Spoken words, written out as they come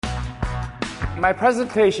my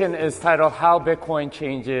presentation is titled How Bitcoin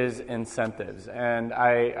Changes Incentives. And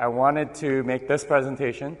I wanted to make this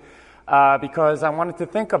presentation because I wanted to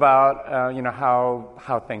think about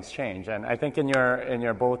how things change. And I think in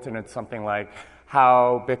your bulletin it's something like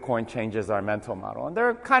how Bitcoin changes our mental model. And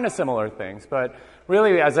they're kind of similar things, but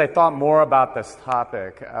really as I thought more about this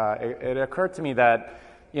topic, it occurred to me that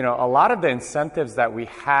a lot of the incentives that we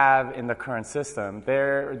have in the current system,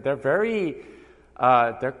 they're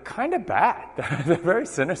kind of bad. They're very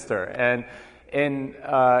sinister. And in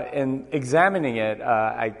examining it,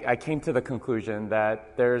 I came to the conclusion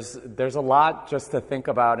that there's a lot just to think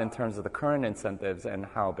about in terms of the current incentives and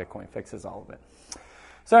how Bitcoin fixes all of it.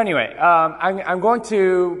 So anyway, I'm going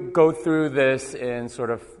to go through this in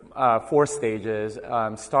sort of 4 stages,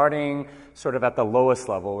 starting sort of at the lowest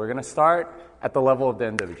level. We're going to start at the level of the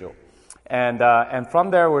individual. And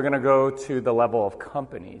from there, we're going to go to the level of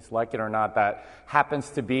companies. Like it or not, that happens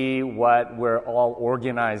to be what we're all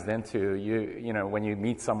organized into. When you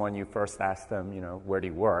meet someone, you first ask them, where do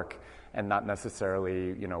you work? And not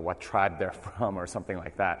necessarily, what tribe they're from or something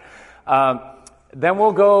like that. Then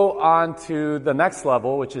we'll go on to the next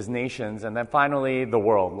level, which is nations, and then finally the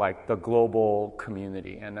world, like the global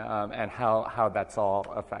community, and how that's all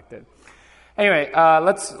affected. Anyway,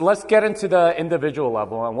 let's get into the individual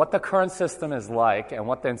level and what the current system is like and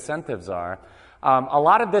what the incentives are. A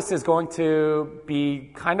lot of this is going to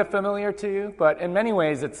be kind of familiar to you, but in many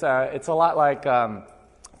ways it's a lot like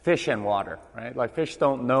fish and water, right? Like fish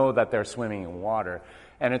don't know that they're swimming in water,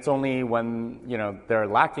 and it's only when they're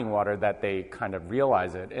lacking water that they kind of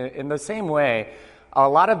realize it. In the same way, a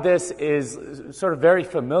lot of this is sort of very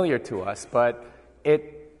familiar to us, but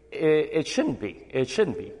it shouldn't be. It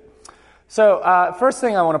shouldn't be. So first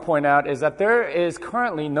thing I want to point out is that there is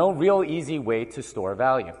currently no real easy way to store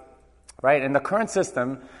value, right? In the current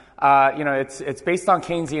system, it's based on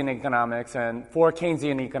Keynesian economics, and for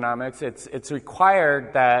Keynesian economics, it's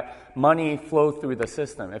required that money flow through the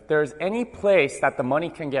system. If there's any place that the money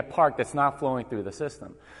can get parked, it's not flowing through the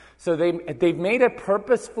system. So they've made it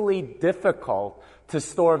purposefully difficult to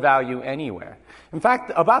store value anywhere. In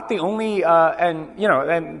fact, about the only and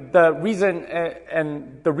the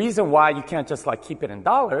reason why you can't just keep it in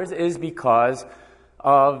dollars is because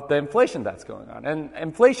of the inflation that's going on. And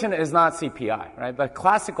inflation is not CPI, right? The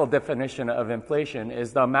classical definition of inflation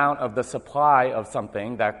is the amount of the supply of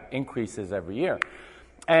something that increases every year.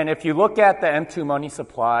 And if you look at the M2 money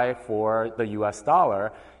supply for the US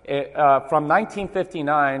dollar, from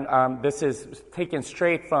 1959, this is taken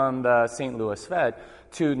straight from the St. Louis Fed,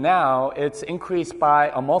 to now it's increased by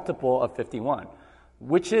a multiple of 51,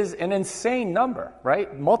 which is an insane number,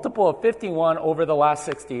 right? Multiple of 51 over the last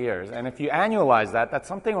 60 years. And if you annualize that, that's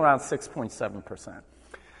something around 6.7%.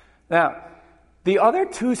 Now, the other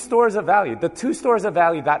 2 stores of value, the 2 stores of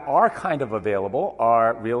value that are kind of available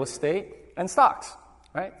are real estate and stocks,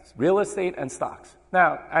 right? Real estate and stocks.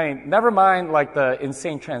 Now, never mind the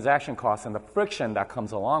insane transaction costs and the friction that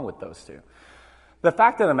comes along with those 2. The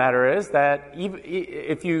fact of the matter is that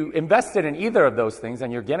if you invested in either of those things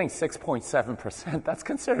and you're getting 6.7%, that's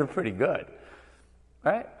considered pretty good,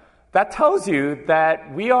 right? That tells you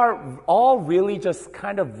that we are all really just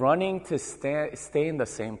kind of running to stay in the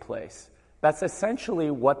same place. That's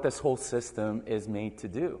essentially what this whole system is made to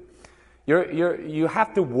do. You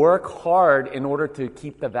have to work hard in order to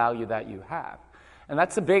keep the value that you have. And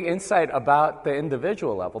that's a big insight about the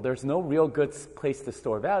individual level. There's no real good place to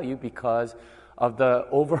store value because of the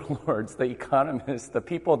overlords, the economists, the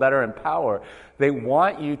people that are in power. They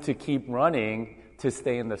want you to keep running to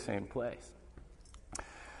stay in the same place.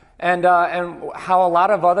 And how a lot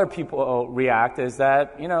of other people react is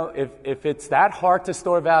that, if it's that hard to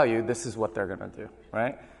store value, this is what they're going to do,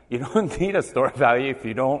 right? You don't need to store value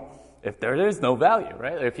if there is no value,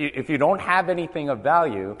 right? If you don't have anything of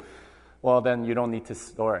value, well, then you don't need to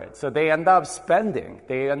store it. So they end up spending,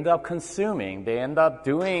 they end up consuming, they end up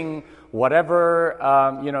doing whatever,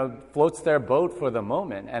 floats their boat for the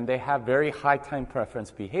moment, and they have very high time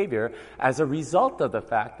preference behavior as a result of the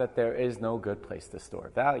fact that there is no good place to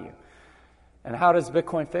store value. And how does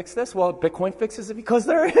Bitcoin fix this? Well, Bitcoin fixes it because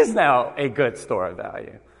there is now a good store of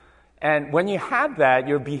value. And when you have that,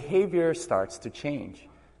 your behavior starts to change,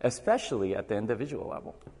 especially at the individual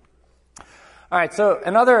level. All right, so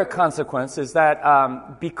another consequence is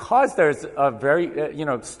that because there's a very,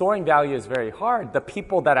 storing value is very hard, the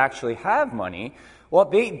people that actually have money, well,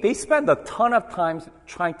 they spend a ton of time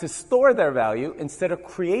trying to store their value instead of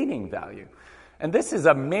creating value. And this is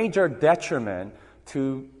a major detriment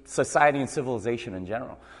to society and civilization in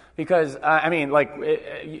general. Because,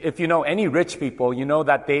 if you know any rich people, you know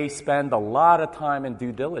that they spend a lot of time in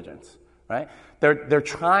due diligence. right? They're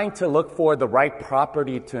trying to look for the right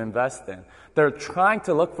property to invest in. They're trying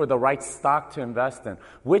to look for the right stock to invest in.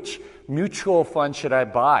 Which mutual fund should I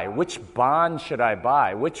buy? Which bond should I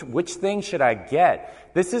buy? Which thing should I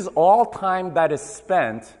get? This is all time that is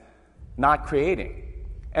spent not creating.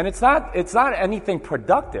 And it's not anything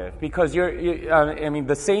productive, because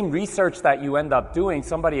the same research that you end up doing,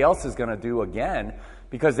 somebody else is going to do again,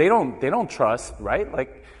 because they don't trust, right?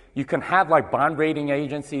 Like, you can have like bond rating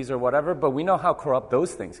agencies or whatever, but we know how corrupt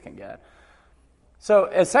those things can get. So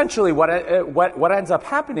essentially what ends up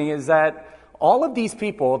happening is that all of these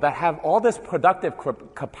people that have all this productive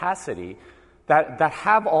capacity, that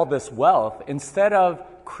have all this wealth, instead of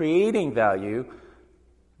creating value,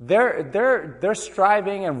 they're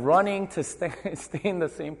striving and running to stay in the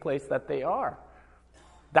same place that they are.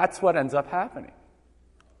 That's what ends up happening.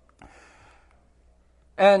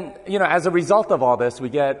 And, as a result of all this, we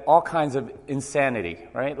get all kinds of insanity,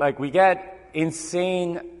 right? Like, we get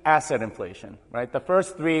insane asset inflation, right? The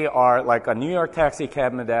first three are like a New York taxi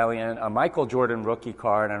cab medallion, a Michael Jordan rookie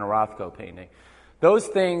card, and a Rothko painting. Those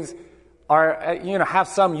things are, have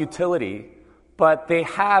some utility, but they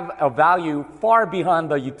have a value far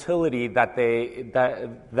beyond the utility that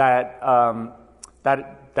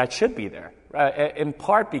should be there. In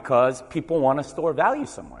part because people want to store value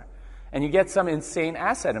somewhere. And you get some insane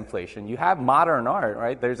asset inflation. You have modern art,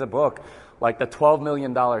 right? There's a book like The $12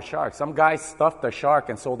 Million Shark. Some guy stuffed a shark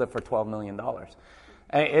and sold it for $12 million.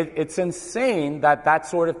 And it's insane that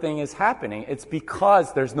sort of thing is happening. It's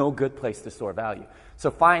because there's no good place to store value.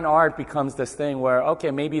 So fine art becomes this thing where,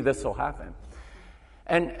 okay, maybe this will happen.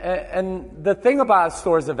 And the thing about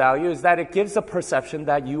stores of value is that it gives a perception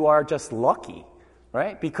that you are just lucky,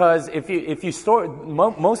 right? Because if you store,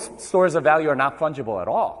 most stores of value are not fungible at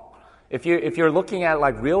all. If you're looking at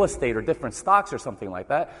like real estate or different stocks or something like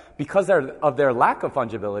that, because of their lack of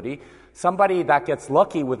fungibility, somebody that gets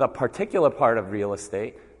lucky with a particular part of real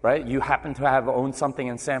estate, right? You happen to have owned something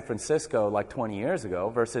in San Francisco like 20 years ago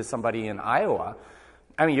versus somebody in Iowa.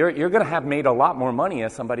 I mean, you're going to have made a lot more money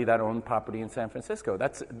as somebody that owned property in San Francisco.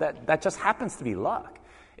 That just happens to be luck.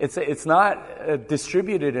 It's not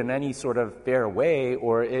distributed in any sort of fair way,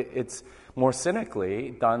 or it's more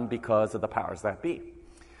cynically done because of the powers that be.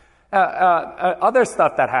 Other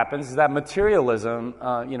stuff that happens is that materialism,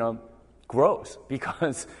 grows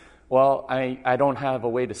because, well, I don't have a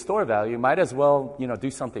way to store value. Might as well,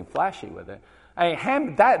 do something flashy with it.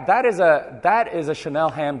 That is a Chanel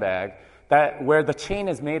handbag where the chain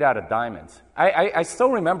is made out of diamonds. I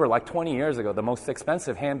still remember, like 20 years ago, the most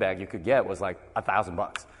expensive handbag you could get was like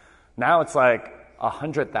 $1,000. Now it's like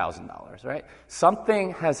 $100,000, right?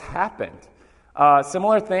 Something has happened.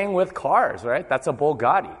 Similar thing with cars, right? That's a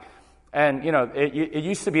Bugatti. And, it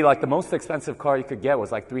used to be like the most expensive car you could get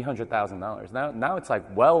was like $300,000. Now it's like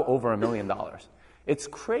well over $1 million. It's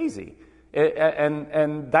crazy.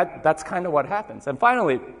 And that's kind of what happens. And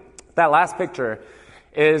finally, that last picture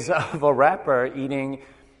is of a rapper eating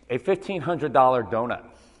a $1,500 donut,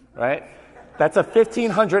 right? That's a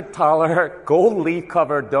 $1,500 gold leaf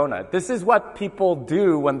covered donut. This is what people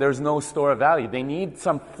do when there's no store of value. They need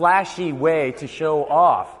some flashy way to show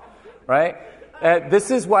off, right?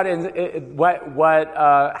 This is what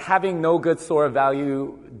having no good store of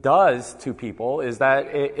value does to people, is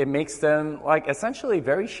that it makes them like essentially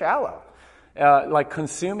very shallow, like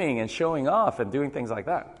consuming and showing off and doing things like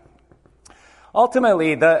that.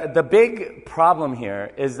 Ultimately, the big problem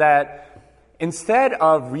here is that instead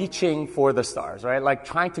of reaching for the stars, right, like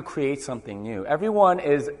trying to create something new, everyone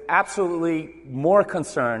is absolutely more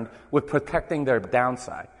concerned with protecting their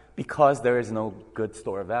downside because there is no good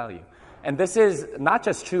store of value. And this is not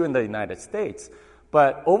just true in the United States,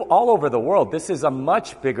 but all over the world. This is a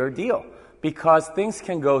much bigger deal because things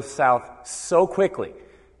can go south so quickly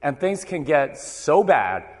and things can get so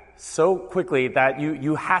bad so quickly that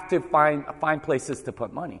you have to find places to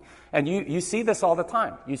put money. And you see this all the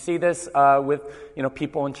time. You see this with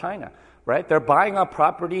people in China, right? They're buying up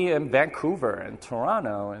property in Vancouver and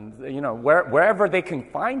Toronto and wherever they can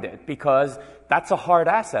find it, because that's a hard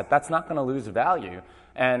asset. That's not going to lose value.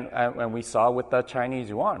 And we saw with the Chinese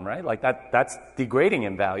yuan, right? Like that's degrading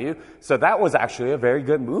in value. So that was actually a very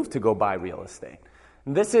good move to go buy real estate.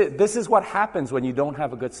 And this is what happens when you don't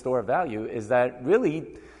have a good store of value, is that really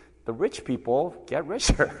the rich people get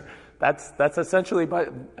richer. That's essentially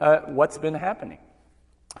what's been happening.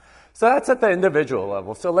 So that's at the individual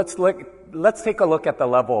level. So let's take a look at the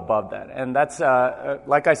level above that. And that's,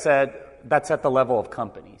 like I said, that's at the level of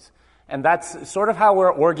companies. And that's sort of how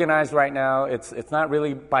we're organized right now. It's not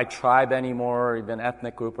really by tribe anymore, or even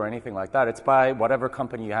ethnic group or anything like that. It's by whatever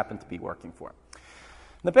company you happen to be working for.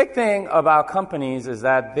 The big thing about companies is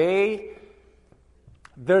that they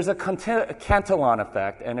There's a Cantillon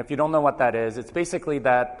effect, and if you don't know what that is, it's basically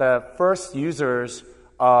that the first users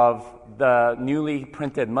of the newly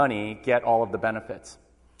printed money get all of the benefits.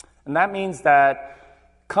 And that means that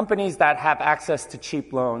companies that have access to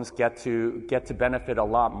cheap loans get to benefit a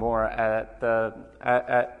lot more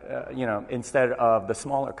instead of the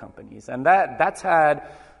smaller companies. And that's had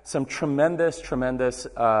some tremendous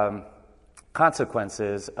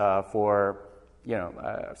consequences for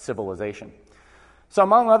civilization. So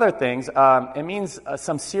among other things, it means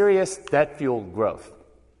some serious debt-fueled growth.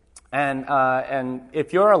 And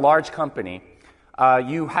if you're a large company,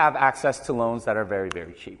 you have access to loans that are very,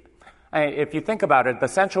 very cheap. If you think about it, the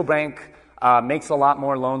central bank makes a lot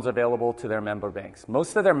more loans available to their member banks.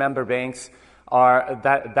 Most of their member banks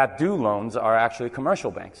that do loans are actually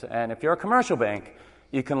commercial banks. And if you're a commercial bank,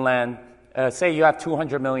 you can lend, say you have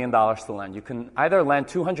 $200 million to lend. You can either lend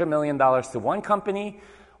 $200 million to one company,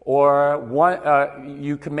 or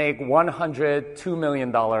you can make $102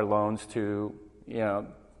 million loans to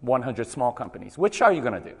 100 small companies. Which are you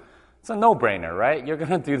going to do? It's a no-brainer, right? You're going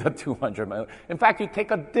to do the $200 million. In fact, you take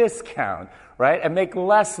a discount, right, and make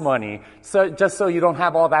less money, just so you don't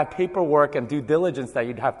have all that paperwork and due diligence that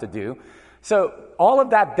you'd have to do. So all of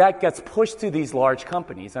that debt gets pushed to these large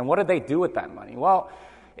companies, and what do they do with that money? Well,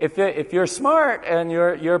 if you're smart and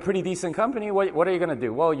you're a pretty decent company, what are you going to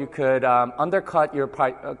do? Well, you could undercut your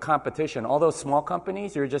competition. All those small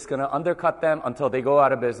companies, you're just going to undercut them until they go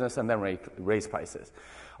out of business and then raise prices.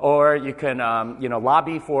 Or you can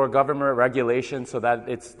lobby for government regulation so that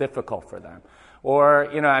it's difficult for them. Or,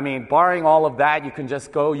 barring all of that, you can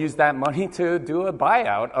just go use that money to do a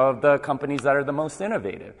buyout of the companies that are the most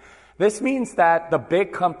innovative. This means that the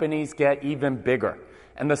big companies get even bigger.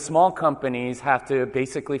 And the small companies have to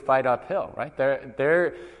basically fight uphill, right?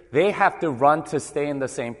 They have to run to stay in the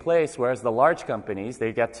same place, whereas the large companies,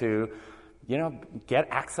 they get to, get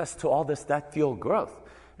access to all this debt-fueled growth.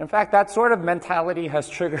 In fact, that sort of mentality has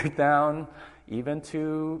trickled down even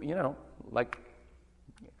to,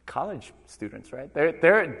 college students, right?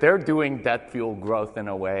 They're doing debt-fueled growth in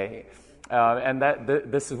a way. And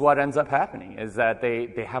this is what ends up happening, is that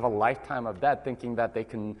they have a lifetime of debt thinking that they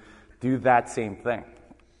can do that same thing.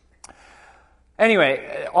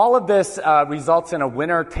 Anyway, all of this results in a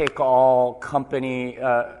winner-take-all company,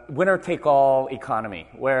 winner-take-all economy,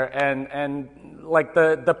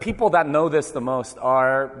 the people that know this the most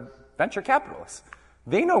are venture capitalists.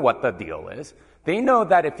 They know what the deal is. They know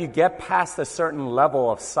that if you get past a certain level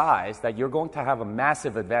of size, that you're going to have a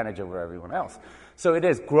massive advantage over everyone else. So it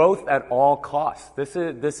is growth at all costs. This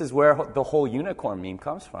is where the whole unicorn meme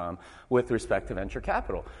comes from with respect to venture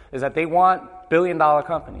capital, is that they want billion-dollar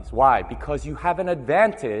companies. Why? Because you have an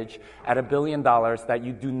advantage at $1 billion that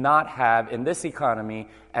you do not have in this economy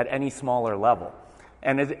at any smaller level.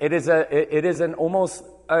 And it is an almost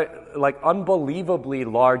unbelievably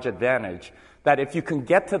large advantage that if you can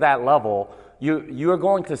get to that level, you are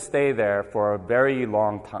going to stay there for a very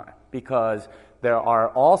long time, because there are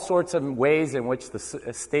all sorts of ways in which the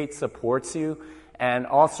state supports you and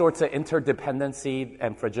all sorts of interdependency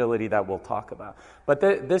and fragility that we'll talk about. But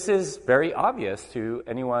this is very obvious to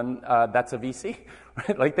anyone that's a VC,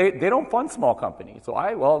 right? They don't fund small companies.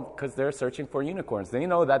 Why? Well, because they're searching for unicorns. They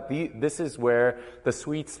know that this is where the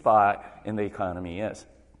sweet spot in the economy is.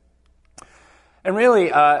 And really,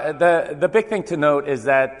 the big thing to note is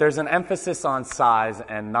that there's an emphasis on size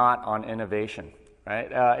and not on innovation.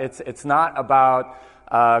 Right? It's not about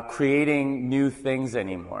creating new things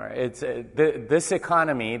anymore. This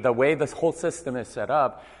economy, the way this whole system is set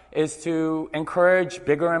up, is to encourage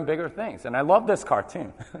bigger and bigger things. And I love this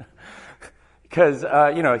cartoon because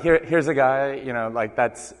here's a guy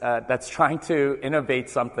that's trying to innovate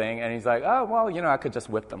something, and he's like, oh well, I could just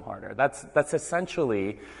whip them harder. That's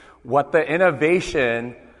essentially what the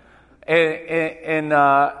innovation in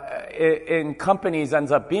companies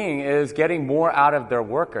ends up being, is getting more out of their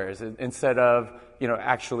workers instead of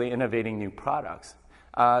actually innovating new products.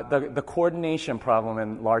 The coordination problem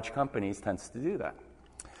in large companies tends to do that.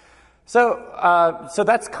 So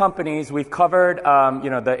that's companies. We've covered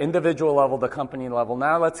the individual level, the company level.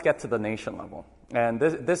 Now let's get to the nation level. And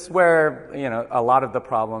this is where a lot of the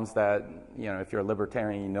problems that if you're a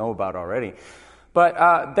libertarian you know about already.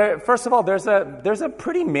 But first of all, there's a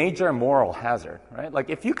pretty major moral hazard, right? Like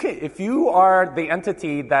if you are the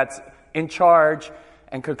entity that's in charge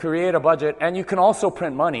and could create a budget, and you can also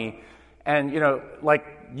print money, and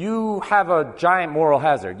you have a giant moral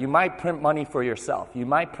hazard. You might print money for yourself. You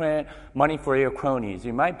might print money for your cronies.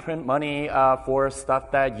 You might print money for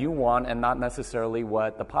stuff that you want and not necessarily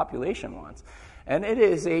what the population wants. And it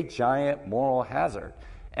is a giant moral hazard,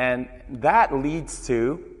 and that leads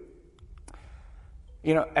to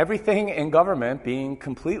everything in government being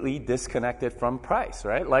completely disconnected from price,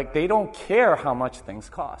 right? Like they don't care how much things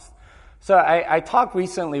cost. So I talked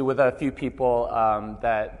recently with a few people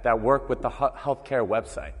that work with the healthcare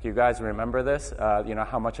website. Do you guys remember this?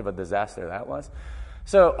 How much of a disaster that was?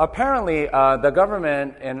 So apparently the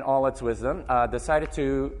government, in all its wisdom, decided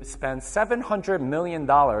to spend $700 million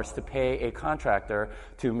to pay a contractor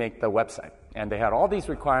to make the website. And they had all these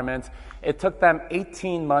requirements. It took them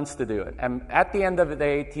 18 months to do it. And at the end of the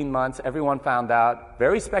 18 months, everyone found out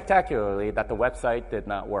very spectacularly that the website did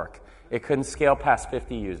not work. It couldn't scale past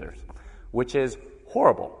 50 users, which is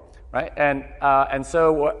horrible, right? And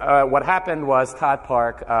so what happened was Todd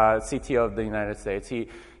Park, CTO of the United States,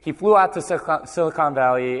 he flew out to Silicon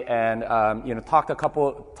Valley and talked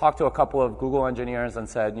to a couple of Google engineers and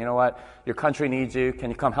said, you know what, your country needs you. Can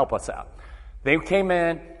you come help us out? They came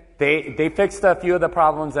in. They fixed a few of the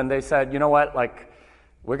problems, and they said, you know what, like,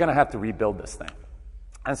 we're going to have to rebuild this thing.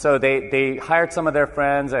 And so they hired some of their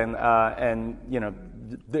friends and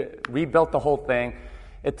rebuilt the whole thing.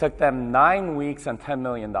 It took them 9 weeks and $10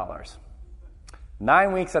 million.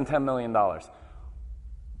 9 weeks and $10 million.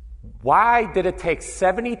 Why did it take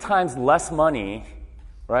 70 times less money,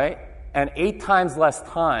 right, and 8 times less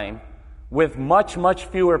time with much, much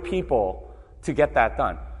fewer people to get that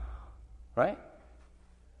done, right?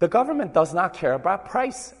 The government does not care about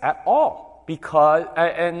price at all because,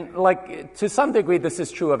 and like to some degree this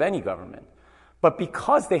is true of any government, but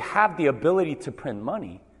because they have the ability to print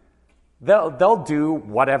money, they'll do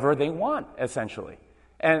whatever they want, essentially.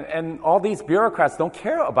 And all these bureaucrats don't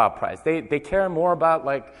care about price. They care more about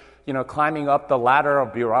climbing up the ladder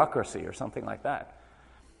of bureaucracy or something like that.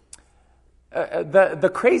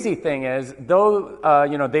 The crazy thing is, though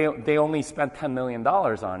they only spent $10 million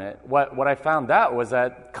on it, what I found out was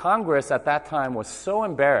that Congress at that time was so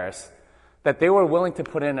embarrassed that they were willing to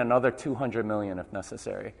put in another $200 million if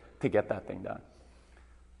necessary to get that thing done.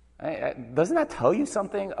 Doesn't that tell you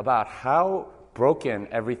something about how broken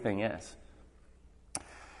everything is?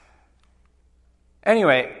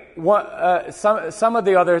 Anyway, some of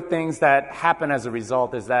the other things that happen as a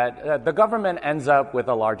result is that the government ends up with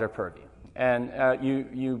a larger purview. And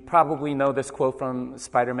you probably know this quote from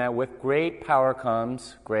Spider-Man, with great power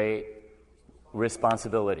comes great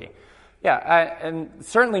responsibility. Yeah, and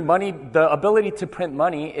certainly money, the ability to print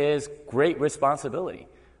money is great responsibility.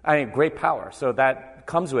 Great power. So that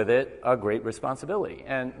comes with it a great responsibility.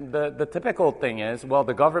 And the typical thing is, well,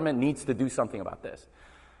 the government needs to do something about this.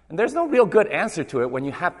 And there's no real good answer to it when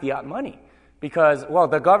you have fiat money. Because, well,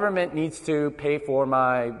 the government needs to pay for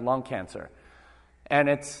my lung cancer. And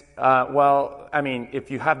it's,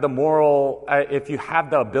 if you have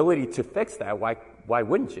the ability to fix that, why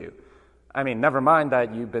wouldn't you? Never mind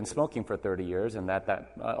that you've been smoking for 30 years and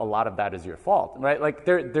that a lot of that is your fault, right? Like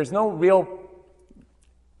there's no real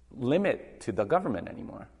limit to the government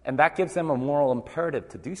anymore. And that gives them a moral imperative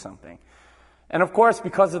to do something. And of course,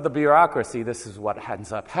 because of the bureaucracy, this is what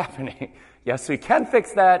ends up happening. Yes, we can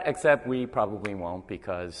fix that, except we probably won't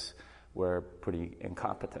because we're pretty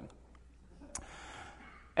incompetent.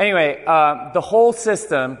 Anyway, the whole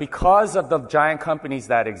system, because of the giant companies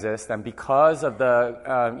that exist and because of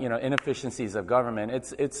the inefficiencies of government,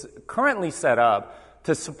 it's currently set up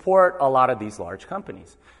to support a lot of these large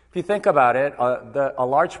companies. If you think about it, a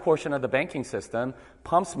large portion of the banking system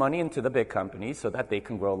pumps money into the big companies so that they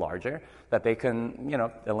can grow larger, that they can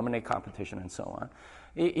eliminate competition and so on.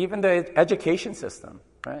 Even the education system,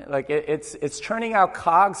 right? Like it's churning out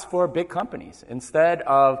cogs for big companies instead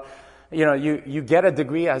of you get a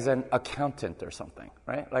degree as an accountant or something,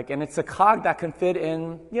 right? And it's a cog that can fit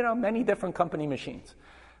in, many different company machines.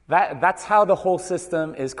 That's how the whole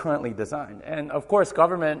system is currently designed. And of course,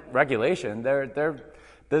 government regulation, they're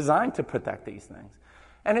designed to protect these things.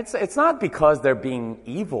 And it's not because they're being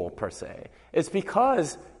evil per se. It's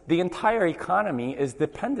because the entire economy is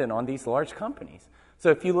dependent on these large companies. So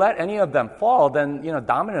if you let any of them fall, then,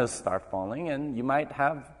 dominoes start falling and you might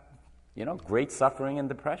have great suffering and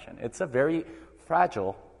depression. It's a very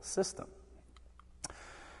fragile system.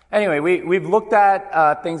 Anyway, we've looked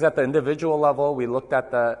at things at the individual level. We looked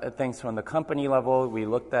at the things from the company level. We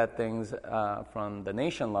looked at things from the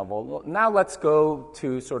nation level. Now let's go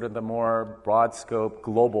to sort of the more broad scope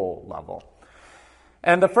global level.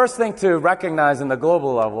 And the first thing to recognize in the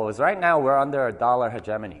global level is right now we're under a dollar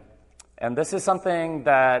hegemony. And this is something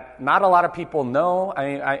that not a lot of people know.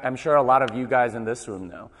 I'm sure a lot of you guys in this room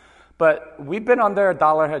know. But we've been under a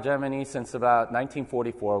dollar hegemony since about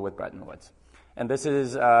 1944 with Bretton Woods. And this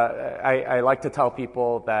is, I like to tell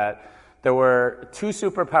people that there were two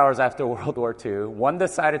superpowers after World War II. One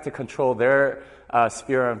decided to control their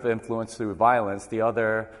sphere of influence through violence, the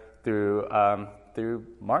other through through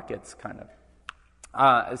markets, kind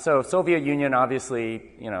of. So Soviet Union obviously,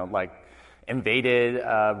 invaded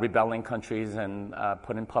rebelling countries and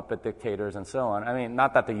put in puppet dictators and so on. I mean,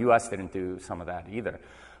 not that the U.S. didn't do some of that either.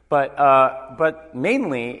 But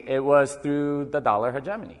mainly it was through the dollar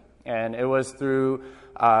hegemony. And it was through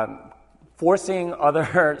forcing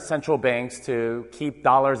other central banks to keep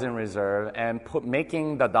dollars in reserve and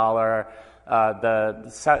making the dollar the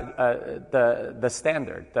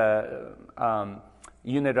standard, the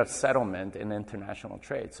unit of settlement in international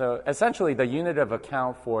trade. So essentially, the unit of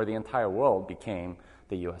account for the entire world became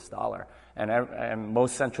the U.S. dollar. And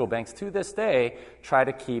most central banks to this day try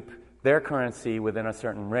to keep their currency within a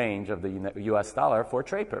certain range of the U.S. dollar for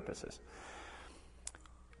trade purposes.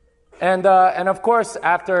 And of course,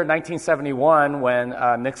 after 1971, when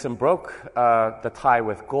Nixon broke the tie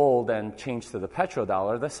with gold and changed to the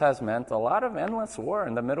petrodollar, this has meant a lot of endless war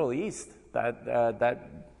in the Middle East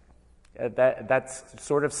that's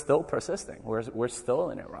sort of still persisting. We're still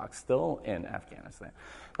in Iraq, still in Afghanistan.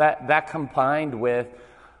 That combined with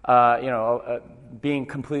being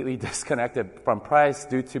completely disconnected from price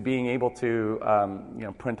due to being able to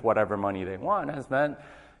print whatever money they want has meant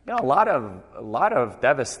a lot of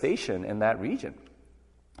devastation in that region.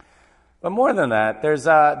 But more than that, there's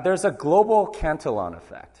a global Cantillon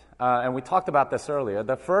effect, and we talked about this earlier.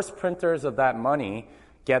 The first printers of that money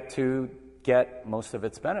get most of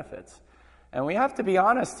its benefits, and we have to be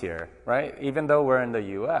honest here, right? Even though we're in the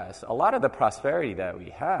U.S., a lot of the prosperity that we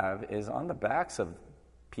have is on the backs of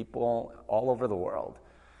people all over the world.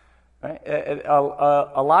 Right?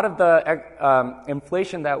 A lot of the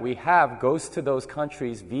inflation that we have goes to those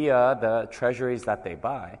countries via the treasuries that they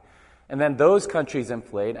buy. And then those countries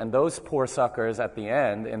inflate, and those poor suckers at the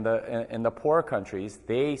end, in the poor countries,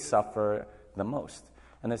 they suffer the most.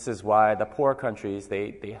 And this is why the poor countries,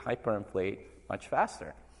 they hyperinflate much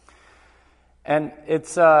faster. And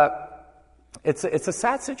it's a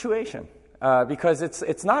sad situation. Because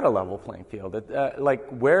it's not a level playing field. Like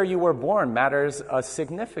where you were born matters a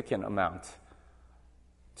significant amount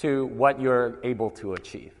to what you're able to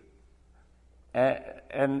achieve,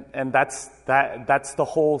 and that's the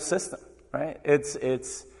whole system, right?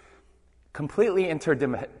 It's completely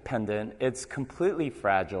interdependent. It's completely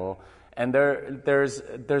fragile, and there's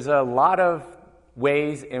a lot of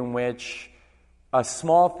ways in which a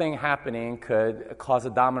small thing happening could cause a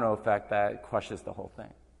domino effect that crushes the whole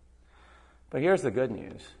thing. But here's the good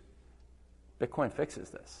news. Bitcoin fixes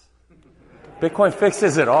this. Bitcoin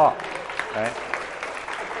fixes it all, right?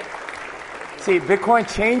 See,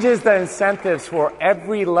 Bitcoin changes the incentives for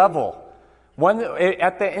every level.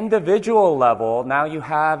 At the individual level, now you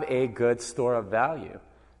have a good store of value.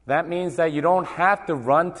 That means that you don't have to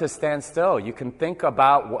run to stand still. You can think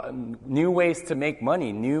about new ways to make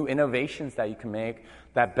money, new innovations that you can make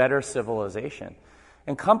that better civilization.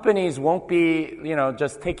 And companies won't be,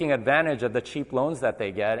 just taking advantage of the cheap loans that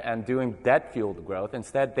they get and doing debt-fueled growth.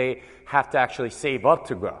 Instead, they have to actually save up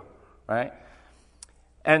to grow, right?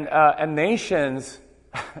 And nations,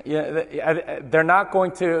 they're not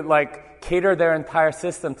going to cater their entire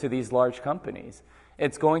system to these large companies.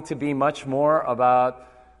 It's going to be much more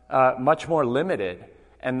limited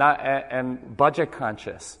and budget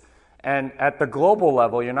conscious. And at the global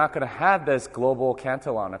level, you're not going to have this global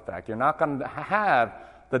Cantillon effect. You're not going to have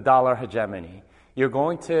the dollar hegemony. You're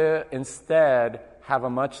going to instead have a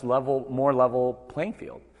much more level playing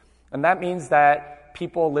field. And that means that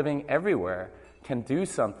people living everywhere can do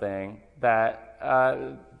something that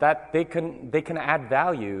they can add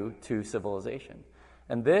value to civilization.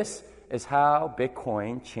 And this is how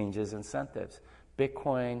Bitcoin changes incentives.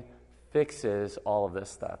 Bitcoin fixes all of this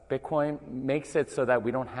stuff. Bitcoin makes it so that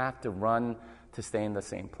we don't have to run to stay in the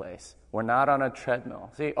same place. We're not on a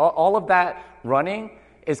treadmill. See, all of that running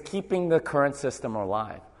is keeping the current system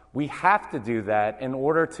alive. We have to do that in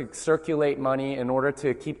order to circulate money, in order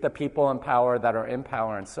to keep the people in power that are in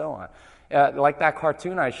power, and so on. Like that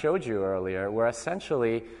cartoon I showed you earlier, we're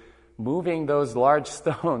essentially moving those large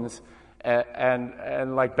stones and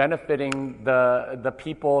benefiting the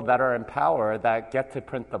people that are in power that get to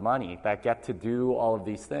print the money, that get to do all of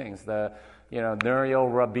these things. The Nouriel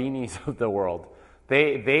Roubinis of the world,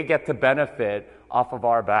 they get to benefit off of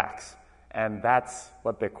our backs, and that's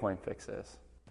what Bitcoin fixes.